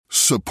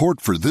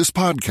Support for this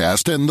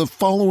podcast and the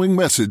following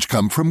message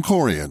come from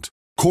Corient.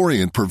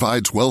 Corient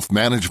provides wealth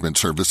management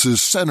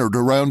services centered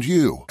around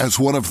you. As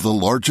one of the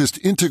largest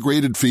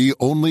integrated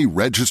fee-only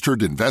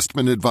registered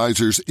investment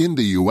advisors in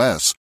the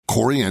U.S.,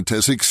 Corient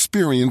has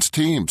experienced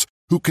teams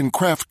who can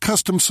craft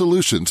custom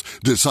solutions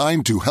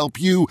designed to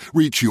help you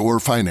reach your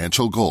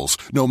financial goals,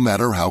 no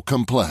matter how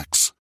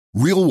complex.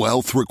 Real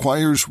wealth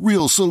requires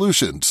real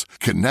solutions.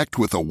 Connect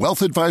with a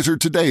wealth advisor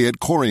today at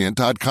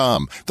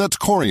Corient.com. That's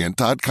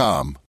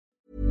Corient.com.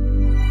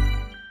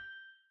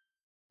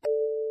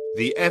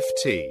 The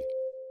FT.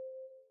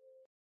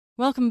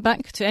 Welcome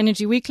back to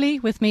Energy Weekly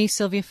with me,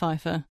 Sylvia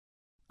Pfeiffer.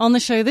 On the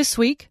show this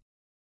week,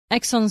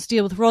 Exxon's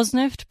deal with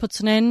Rosneft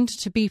puts an end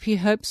to BP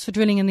hopes for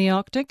drilling in the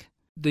Arctic.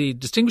 The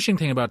distinguishing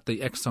thing about the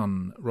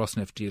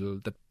Exxon-Rosneft deal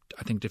that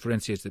I think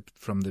differentiates it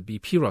from the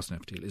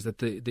BP-Rosneft deal is that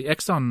the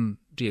Exxon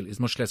deal is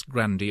much less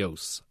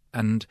grandiose,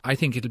 and I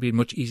think it'll be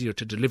much easier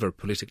to deliver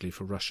politically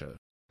for Russia.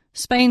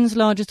 Spain's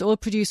largest oil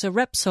producer,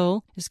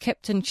 Repsol, is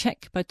kept in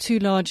check by two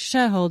large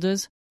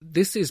shareholders.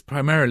 This is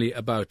primarily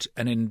about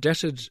an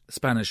indebted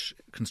Spanish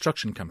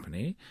construction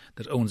company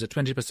that owns a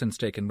 20%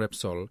 stake in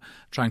Repsol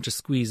trying to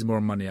squeeze more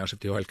money out of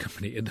the oil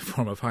company in the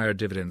form of higher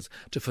dividends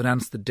to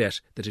finance the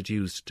debt that it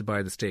used to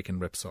buy the stake in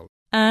Repsol.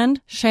 And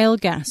shale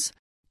gas.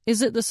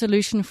 Is it the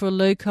solution for a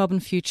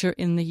low-carbon future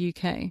in the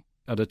UK?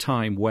 At a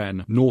time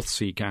when North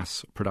Sea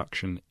gas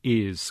production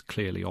is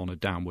clearly on a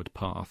downward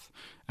path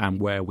and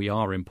where we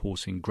are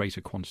importing greater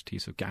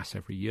quantities of gas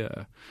every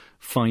year,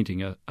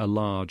 finding a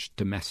large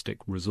domestic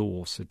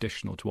resource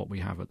additional to what we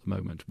have at the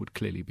moment would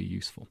clearly be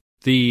useful.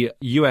 The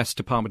US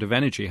Department of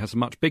Energy has a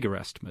much bigger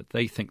estimate.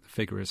 They think the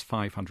figure is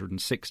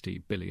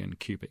 560 billion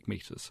cubic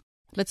metres.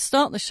 Let's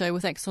start the show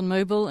with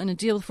ExxonMobil and a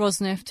deal with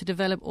Rosneft to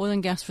develop oil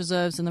and gas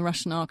reserves in the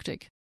Russian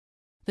Arctic.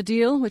 The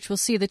deal, which will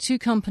see the two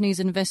companies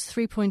invest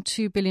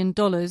 $3.2 billion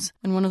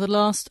in one of the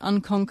last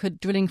unconquered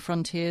drilling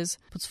frontiers,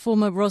 puts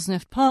former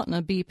Rosneft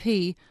partner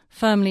BP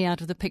firmly out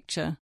of the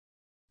picture.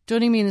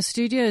 Joining me in the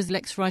studio is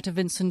Lex writer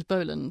Vincent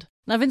Boland.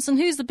 Now, Vincent,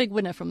 who's the big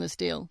winner from this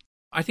deal?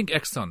 I think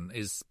Exxon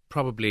is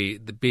probably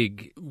the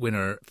big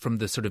winner from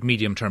the sort of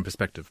medium-term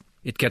perspective.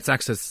 It gets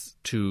access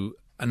to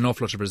an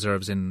awful lot of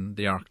reserves in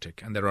the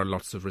Arctic, and there are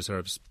lots of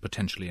reserves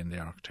potentially in the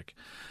Arctic.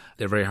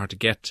 They're very hard to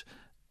get,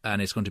 and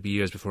it's going to be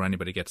years before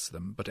anybody gets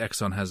them. But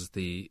Exxon has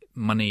the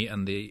money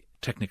and the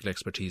technical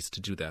expertise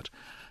to do that.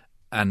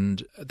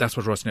 And that's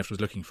what Rosneft was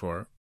looking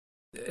for.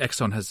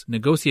 Exxon has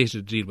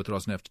negotiated a deal with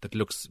Rosneft that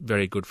looks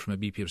very good from a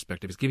BP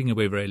perspective. It's giving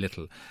away very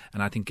little,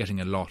 and I think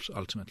getting a lot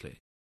ultimately.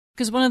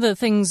 Because one of the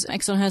things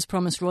Exxon has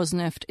promised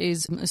Rosneft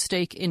is a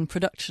stake in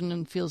production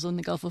and fields in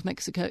the Gulf of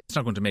Mexico. It's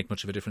not going to make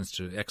much of a difference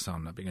to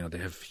Exxon. They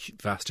have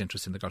vast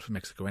interest in the Gulf of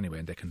Mexico anyway,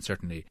 and they can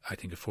certainly, I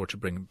think, afford to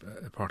bring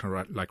a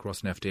partner like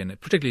Rosneft in,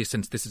 particularly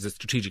since this is a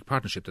strategic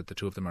partnership that the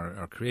two of them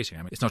are creating.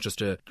 I mean, it's not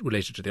just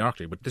related to the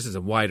Arctic, but this is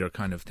a wider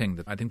kind of thing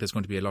that I think there's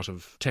going to be a lot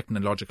of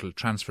technological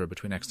transfer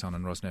between Exxon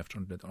and Rosneft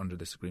under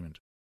this agreement.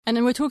 And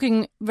then we're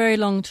talking very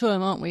long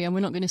term, aren't we? And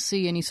we're not going to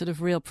see any sort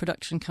of real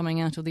production coming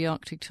out of the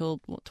Arctic till,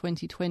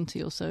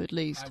 2020 or so at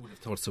least? I would have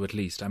thought so at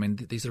least. I mean,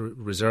 these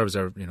reserves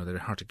are, they're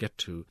hard to get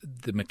to.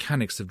 The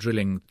mechanics of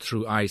drilling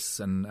through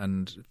ice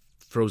and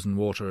frozen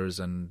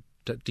waters and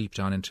deep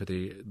down into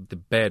the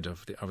bed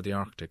of the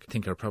Arctic, I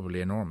think are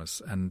probably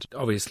enormous. And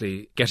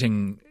obviously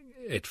getting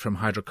it from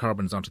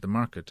hydrocarbons onto the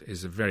market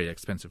is a very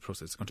expensive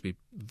process. It's going to be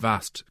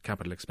vast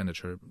capital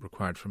expenditure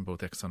required from both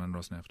Exxon and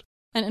Rosneft.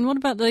 And what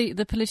about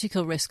the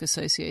political risk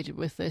associated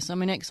with this? I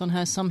mean, Exxon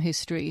has some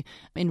history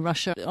in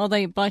Russia. Are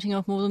they biting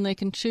off more than they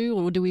can chew,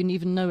 or do we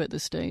even know at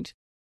this stage?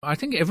 I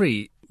think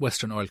every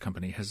Western oil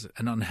company has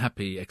an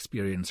unhappy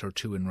experience or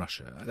two in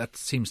Russia. That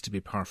seems to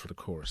be par for the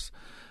course.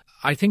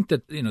 I think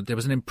that, there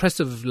was an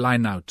impressive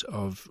line-out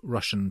of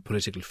Russian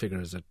political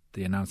figures at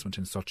the announcement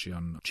in Sochi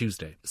on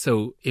Tuesday.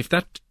 So if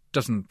that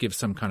doesn't give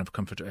some kind of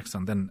comfort to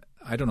Exxon, then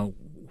I don't know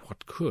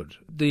what could.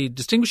 The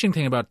distinguishing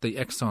thing about the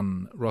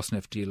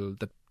Exxon-Rosneft deal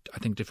that I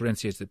think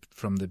differentiates it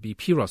from the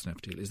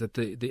BP-Rosneft deal is that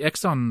the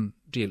Exxon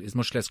deal is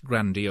much less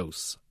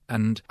grandiose,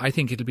 and I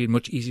think it'll be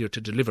much easier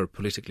to deliver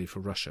politically for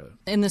Russia.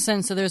 In the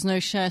sense that there's no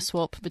share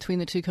swap between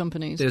the two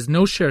companies? There's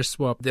no share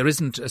swap. There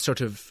isn't a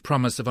sort of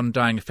promise of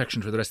undying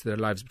affection for the rest of their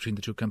lives between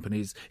the two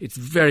companies. It's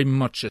very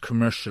much a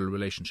commercial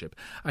relationship.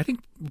 I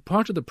think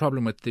part of the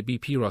problem with the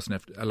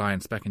BP-Rosneft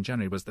alliance back in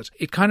January was that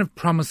it kind of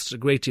promised a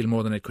great deal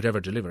more than it could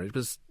ever deliver. It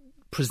was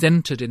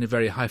presented in a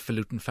very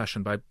highfalutin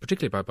fashion,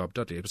 particularly by Bob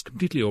Dudley. It was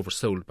completely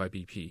oversold by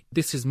BP.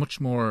 This is much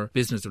more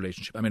business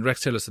relationship. I mean,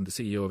 Rex Tillerson, the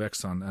CEO of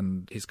Exxon,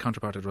 and his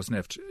counterpart at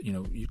Rosneft,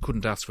 you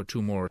couldn't ask for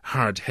two more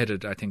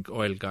hard-headed, I think,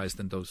 oil guys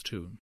than those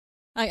two.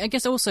 I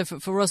guess also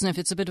for Rosneft,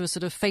 it's a bit of a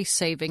sort of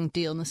face-saving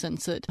deal in the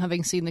sense that,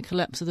 having seen the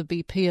collapse of the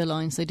BP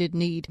alliance, they did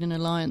need an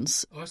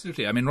alliance. Oh,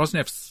 absolutely. I mean,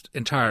 Rosneft's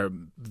entire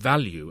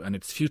value and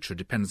its future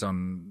depends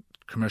on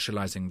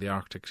commercialising the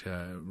Arctic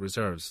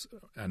reserves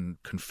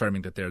and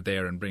confirming that they're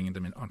there and bringing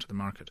them onto the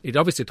market. It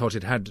obviously thought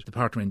it had the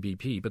partner in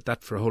BP, but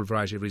that for a whole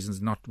variety of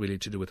reasons, not really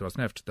to do with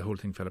Rosneft. The whole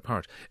thing fell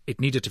apart. It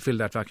needed to fill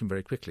that vacuum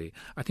very quickly.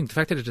 I think the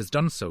fact that it has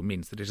done so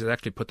means that it has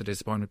actually put the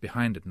disappointment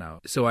behind it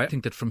now. So I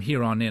think that from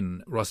here on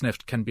in,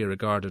 Rosneft can be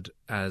regarded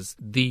as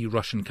the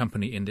Russian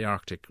company in the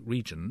Arctic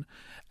region.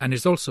 And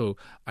it's also,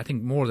 I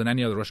think, more than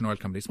any other Russian oil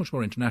company, it's much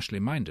more internationally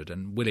minded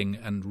and willing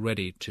and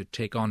ready to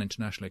take on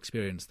international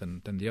experience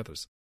than the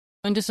others.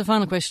 And just a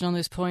final question on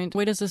this point.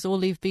 Where does this all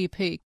leave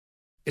BP?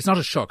 It's not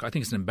a shock. I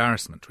think it's an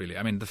embarrassment, really.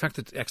 I mean, the fact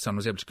that Exxon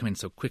was able to come in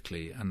so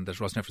quickly and that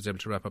Rosneft was able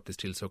to wrap up this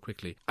deal so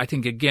quickly, I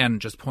think, again,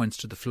 just points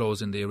to the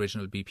flaws in the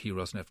original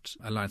BP-Rosneft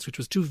alliance, which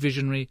was too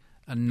visionary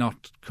and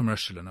not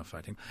commercial enough,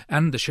 I think.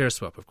 And the share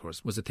swap, of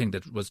course, was a thing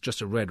that was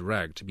just a red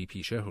rag to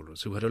BP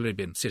shareholders who had already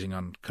been sitting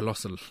on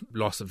colossal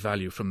loss of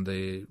value from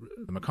the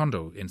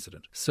Macondo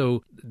incident.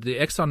 So the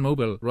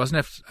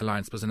ExxonMobil-Rosneft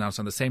alliance was announced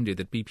on the same day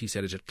that BP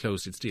said it had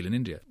closed its deal in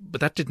India.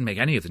 But that didn't make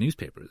any of the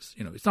newspapers.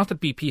 You know, it's not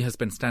that BP has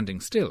been standing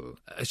still.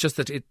 It's just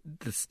that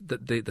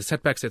the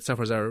setbacks it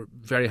suffers are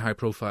very high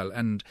profile,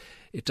 and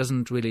it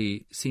doesn't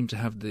really seem to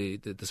have the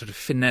sort of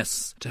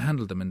finesse to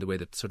handle them in the way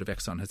that sort of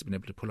Exxon has been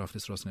able to pull off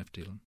this Rosneft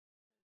deal.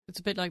 It's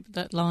a bit like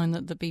that line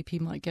that the BP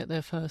might get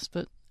there first,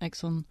 but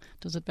Exxon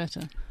does it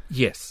better.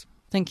 Yes.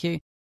 Thank you.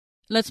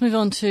 Let's move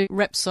on to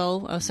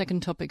Repsol, our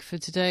second topic for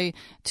today.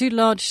 Two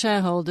large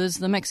shareholders,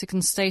 the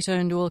Mexican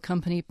state-owned oil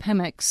company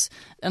Pemex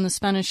and the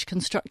Spanish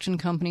construction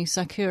company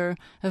Sacyr,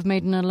 have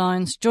made an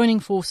alliance, joining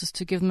forces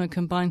to give them a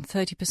combined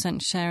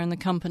 30% share in the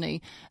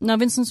company. Now,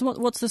 Vincent,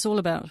 what's this all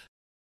about?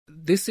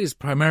 This is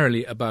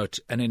primarily about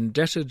an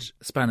indebted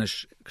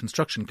Spanish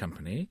construction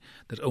company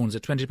that owns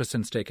a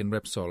 20% stake in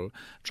Repsol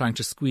trying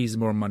to squeeze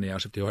more money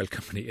out of the oil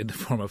company in the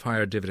form of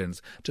higher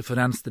dividends to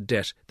finance the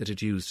debt that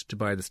it used to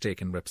buy the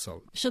stake in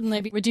Repsol. Shouldn't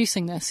they be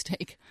reducing their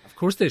stake? Of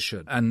course they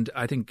should. And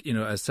I think,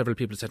 as several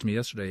people said to me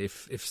yesterday,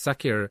 if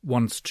Sacyr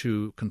wants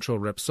to control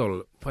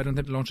Repsol, why don't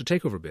they launch a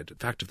takeover bid? The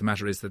fact of the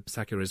matter is that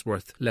Sacyr is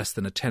worth less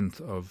than a tenth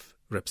of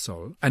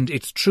Repsol. And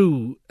it's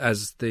true,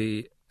 as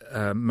the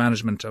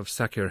management of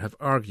Sacyr have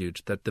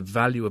argued, that the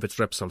value of its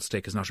Repsol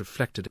stake is not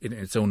reflected in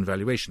its own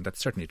valuation. That's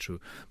certainly true.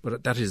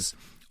 But that is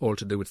all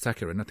to do with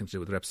Sacyr and nothing to do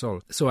with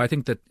Repsol. So I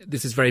think that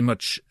this is very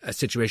much a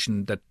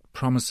situation that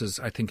promises,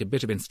 I think, a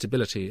bit of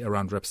instability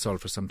around Repsol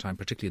for some time,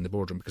 particularly in the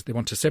boardroom, because they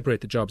want to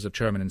separate the jobs of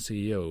chairman and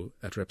CEO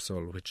at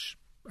Repsol, which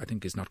I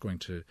think is not going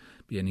to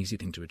be an easy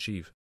thing to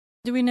achieve.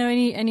 Do we know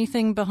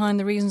anything behind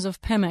the reasons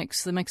of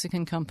Pemex, the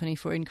Mexican company,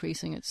 for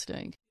increasing its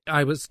stake?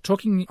 I was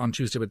talking on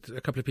Tuesday with a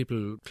couple of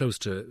people close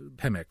to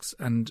Pemex,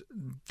 and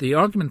the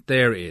argument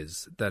there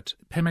is that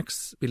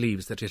Pemex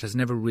believes that it has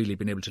never really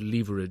been able to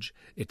leverage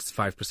its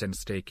 5%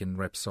 stake in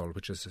Repsol,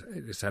 which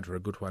it's had for a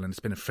good while, and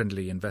it's been a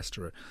friendly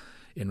investor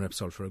in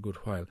Repsol for a good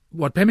while.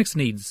 What Pemex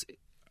needs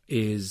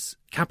is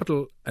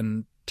capital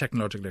and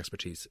technological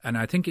expertise. And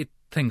I think it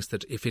thinks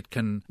that if it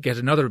can get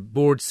another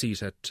board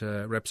seat at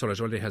Repsol, it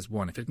already has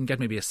one. If it can get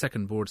maybe a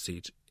second board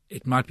seat,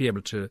 it might be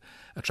able to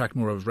attract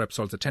more of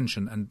Repsol's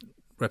attention, and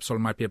Repsol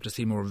might be able to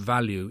see more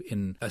value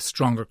in a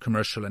stronger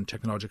commercial and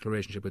technological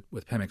relationship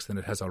with Pemex than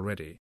it has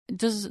already.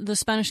 Does the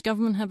Spanish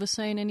government have a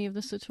say in any of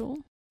this at all?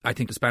 I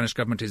think the Spanish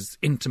government is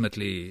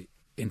intimately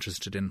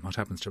interested in what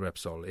happens to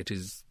Repsol. It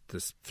is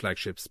this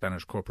flagship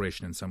Spanish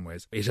corporation in some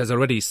ways. It has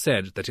already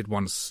said that it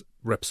wants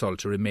Repsol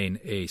to remain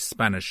a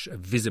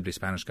visibly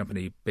Spanish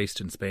company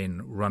based in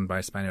Spain, run by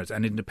Spaniards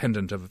and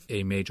independent of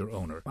a major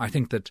owner. I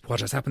think that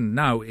what has happened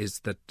now is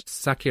that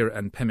Sacyr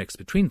and Pemex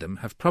between them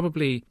have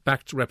probably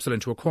backed Repsol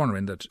into a corner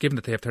in that, given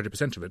that they have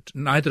 30% of it,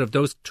 neither of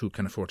those two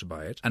can afford to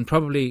buy it, and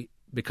probably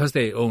because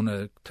they own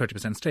a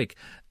 30% stake,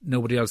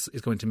 nobody else is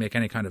going to make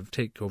any kind of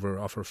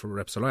takeover offer for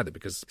Repsol either,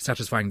 because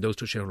satisfying those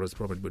two shareholders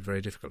probably would be very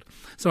difficult.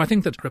 So I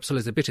think that Repsol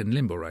is a bit in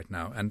limbo right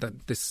now, and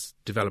that this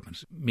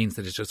development means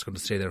that it's just going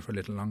to stay there for a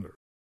little longer.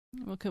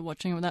 We'll keep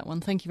watching with that one.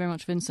 Thank you very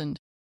much, Vincent.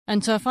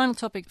 And to our final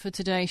topic for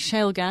today,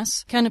 shale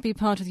gas. Can it be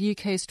part of the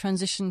UK's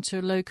transition to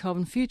a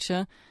low-carbon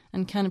future?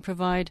 And can it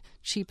provide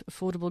cheap,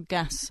 affordable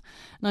gas?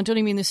 Now,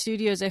 joining me in the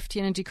studio is FT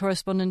Energy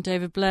correspondent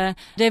David Blair.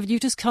 David, you've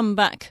just come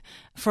back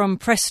from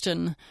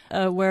Preston,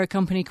 where a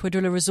company,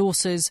 Quadrilla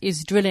Resources,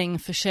 is drilling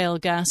for shale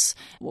gas.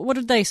 What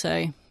did they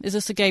say? Is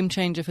this a game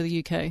changer for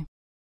the UK?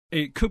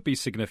 It could be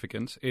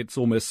significant. It's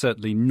almost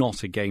certainly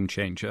not a game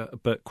changer,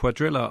 but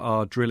Quadrilla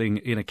are drilling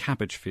in a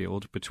cabbage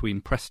field between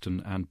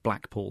Preston and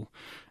Blackpool,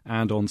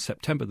 and on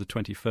September the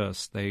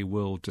 21st they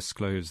will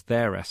disclose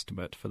their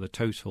estimate for the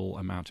total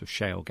amount of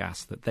shale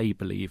gas that they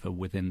believe are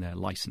within their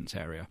licence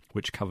area,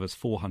 which covers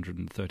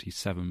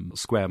 437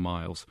 square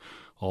miles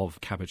of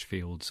cabbage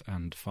fields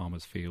and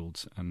farmers'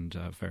 fields and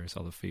various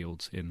other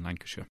fields in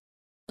Lancashire.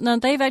 Now,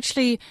 they've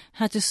actually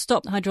had to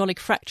stop hydraulic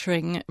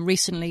fracturing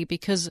recently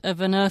because of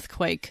an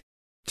earthquake.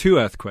 2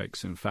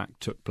 earthquakes, in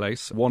fact, took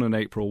place, one in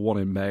April, one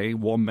in May,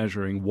 one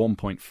measuring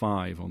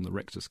 1.5 on the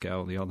Richter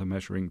scale, the other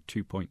measuring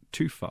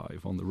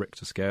 2.25 on the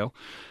Richter scale.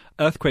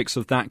 Earthquakes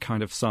of that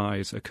kind of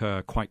size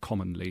occur quite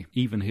commonly,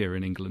 even here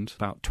in England.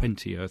 About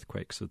 20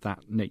 earthquakes of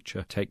that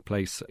nature take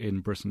place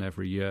in Britain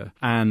every year,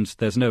 and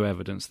there's no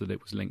evidence that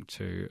it was linked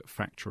to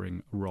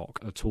fracturing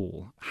rock at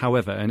all.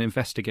 However, an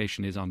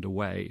investigation is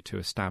underway to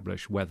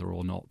establish whether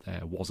or not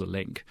there was a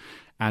link.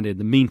 And in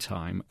the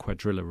meantime,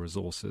 Quadrilla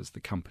Resources,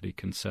 the company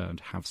concerned,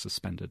 have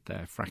suspended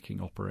their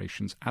fracking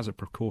operations as a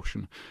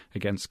precaution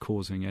against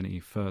causing any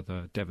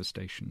further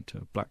devastation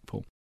to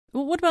Blackpool.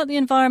 Well, what about the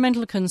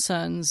environmental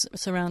concerns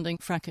surrounding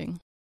fracking?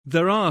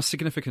 There are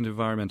significant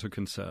environmental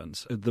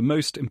concerns. The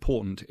most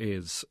important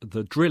is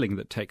the drilling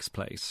that takes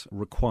place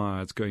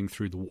requires going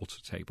through the water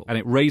table, and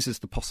it raises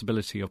the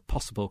possibility of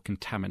possible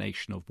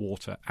contamination of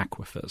water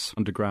aquifers,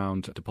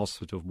 underground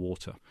deposit of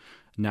water.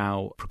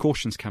 Now,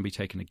 precautions can be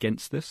taken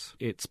against this.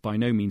 It's by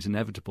no means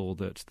inevitable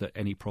that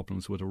any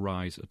problems would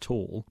arise at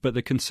all, but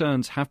the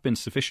concerns have been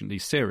sufficiently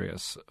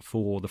serious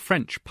for the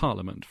French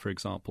Parliament, for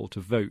example, to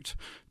vote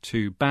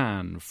to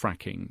ban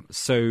fracking.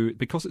 So,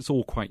 because it's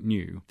all quite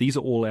new, these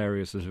are all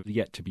areas that have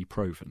yet to be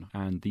proven,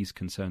 and these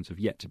concerns have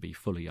yet to be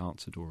fully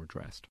answered or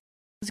addressed.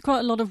 There's quite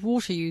a lot of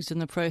water used in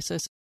the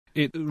process.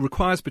 It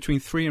requires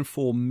between 3 and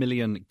 4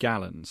 million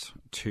gallons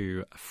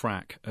to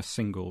frack a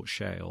single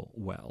shale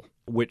well,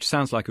 which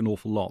sounds like an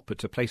awful lot, but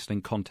to place it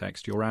in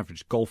context, your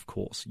average golf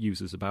course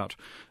uses about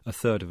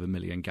 1/3 of a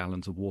million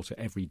gallons of water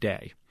every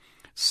day.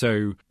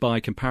 So by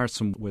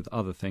comparison with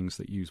other things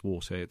that use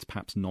water, it's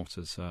perhaps not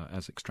as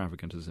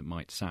extravagant as it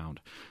might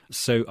sound.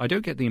 So I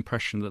don't get the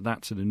impression that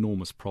that's an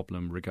enormous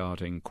problem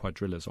regarding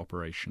Quadrilla's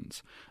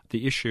operations.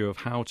 The issue of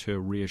how to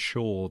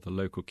reassure the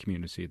local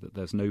community that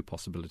there's no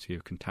possibility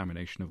of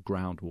contamination of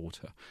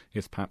groundwater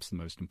is perhaps the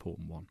most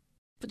important one.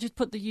 But just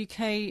put the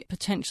UK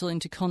potential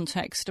into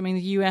context. I mean,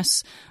 the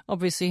US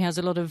obviously has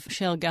a lot of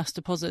shale gas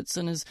deposits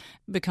and has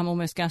become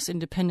almost gas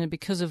independent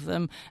because of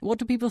them. What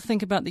do people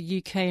think about the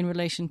UK in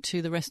relation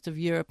to the rest of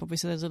Europe?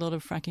 Obviously, there's a lot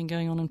of fracking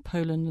going on in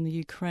Poland and the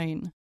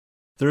Ukraine.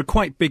 There are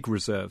quite big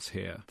reserves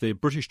here. The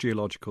British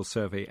Geological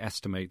Survey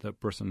estimate that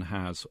Britain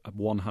has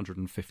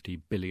 150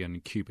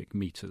 billion cubic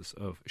metres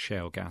of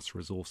shale gas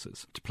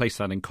resources. To place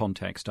that in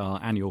context,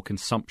 our annual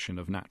consumption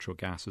of natural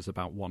gas is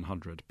about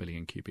 100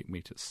 billion cubic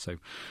metres, so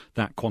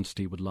that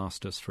quantity would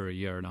last us for a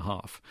year and a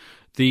half.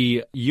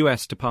 The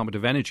US Department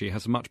of Energy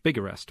has a much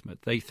bigger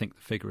estimate. They think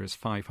the figure is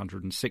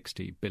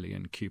 560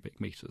 billion cubic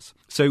metres.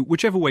 So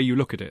whichever way you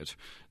look at it,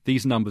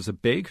 these numbers are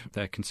big,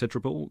 they're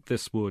considerable.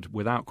 This would,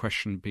 without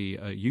question, be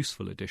a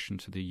useful addition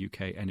to the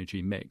UK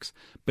energy mix,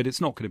 but it's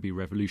not going to be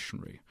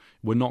revolutionary.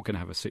 We're not going to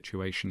have a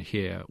situation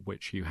here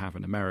which you have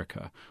in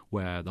America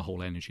where the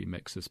whole energy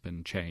mix has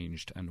been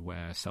changed and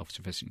where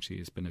self-sufficiency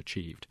has been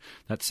achieved.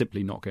 That's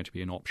simply not going to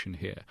be an option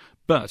here.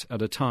 But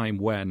at a time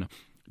when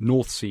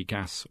North Sea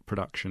gas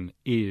production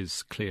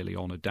is clearly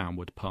on a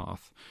downward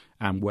path,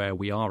 and where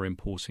we are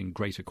importing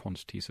greater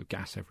quantities of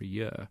gas every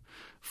year,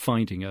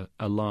 finding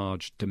a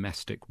large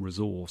domestic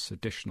resource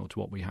additional to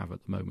what we have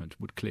at the moment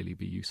would clearly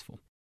be useful.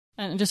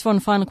 And just one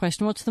final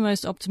question. What's the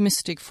most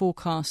optimistic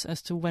forecast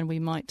as to when we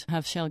might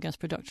have shale gas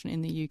production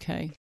in the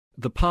UK?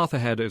 The path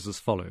ahead is as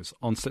follows.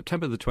 On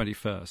September the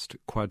 21st,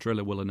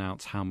 Quadrilla will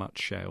announce how much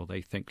shale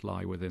they think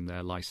lie within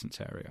their licence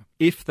area.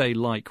 If they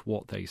like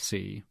what they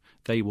see,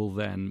 they will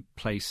then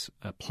place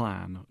a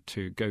plan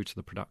to go to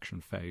the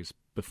production phase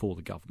before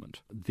the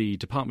government. The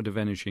Department of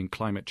Energy and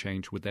Climate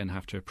Change would then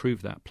have to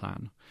approve that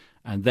plan,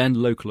 and then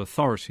local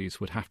authorities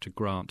would have to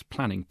grant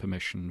planning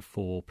permission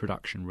for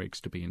production rigs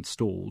to be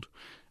installed,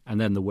 and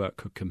then the work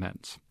could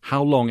commence.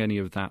 How long any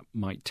of that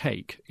might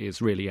take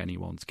is really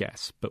anyone's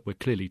guess, but we're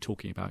clearly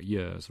talking about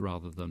years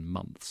rather than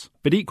months.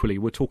 But equally,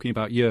 we're talking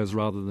about years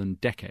rather than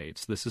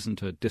decades. This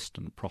isn't a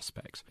distant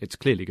prospect. It's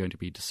clearly going to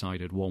be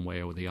decided one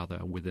way or the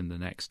other within the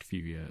next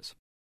few years.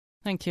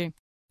 Thank you.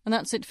 And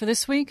that's it for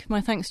this week.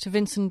 My thanks to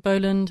Vincent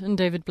Boland and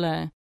David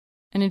Blair.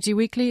 Energy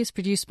Weekly is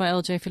produced by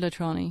LJ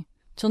Filotrani.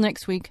 Till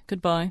next week,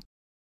 goodbye.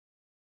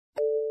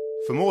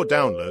 For more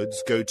downloads,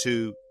 go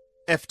to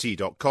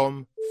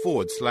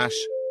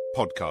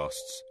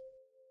ft.com/podcasts.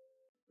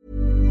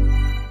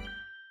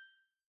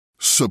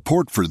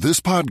 Support for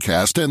this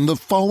podcast and the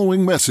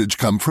following message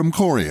come from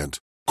Corient.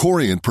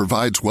 Corient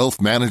provides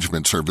wealth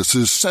management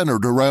services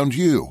centered around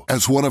you.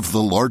 As one of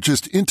the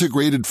largest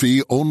integrated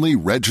fee-only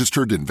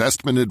registered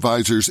investment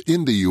advisors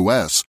in the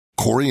U.S.,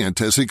 Corient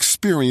has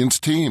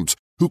experienced teams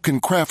who can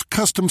craft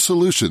custom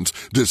solutions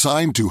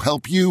designed to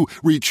help you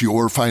reach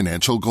your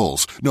financial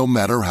goals, no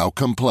matter how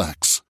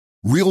complex.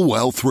 Real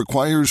wealth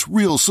requires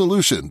real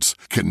solutions.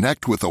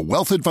 Connect with a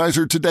wealth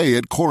advisor today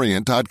at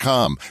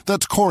Corient.com.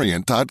 That's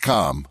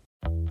Corient.com.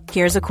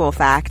 Here's a cool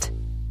fact.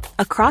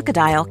 A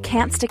crocodile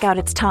can't stick out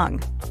its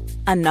tongue.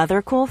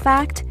 Another cool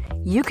fact,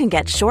 you can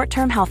get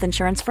short-term health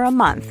insurance for a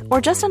month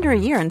or just under a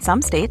year in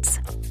some states.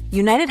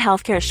 United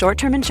Healthcare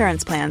short-term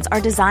insurance plans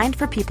are designed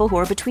for people who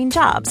are between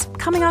jobs,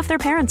 coming off their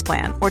parents'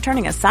 plan, or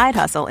turning a side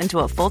hustle into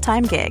a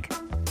full-time gig.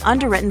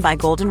 Underwritten by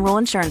Golden Rule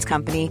Insurance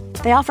Company,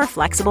 they offer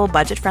flexible,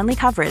 budget-friendly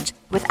coverage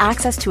with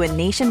access to a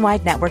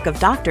nationwide network of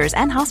doctors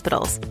and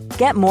hospitals.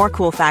 Get more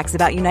cool facts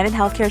about United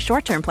Healthcare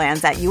short-term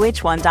plans at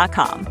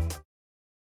UH1.com.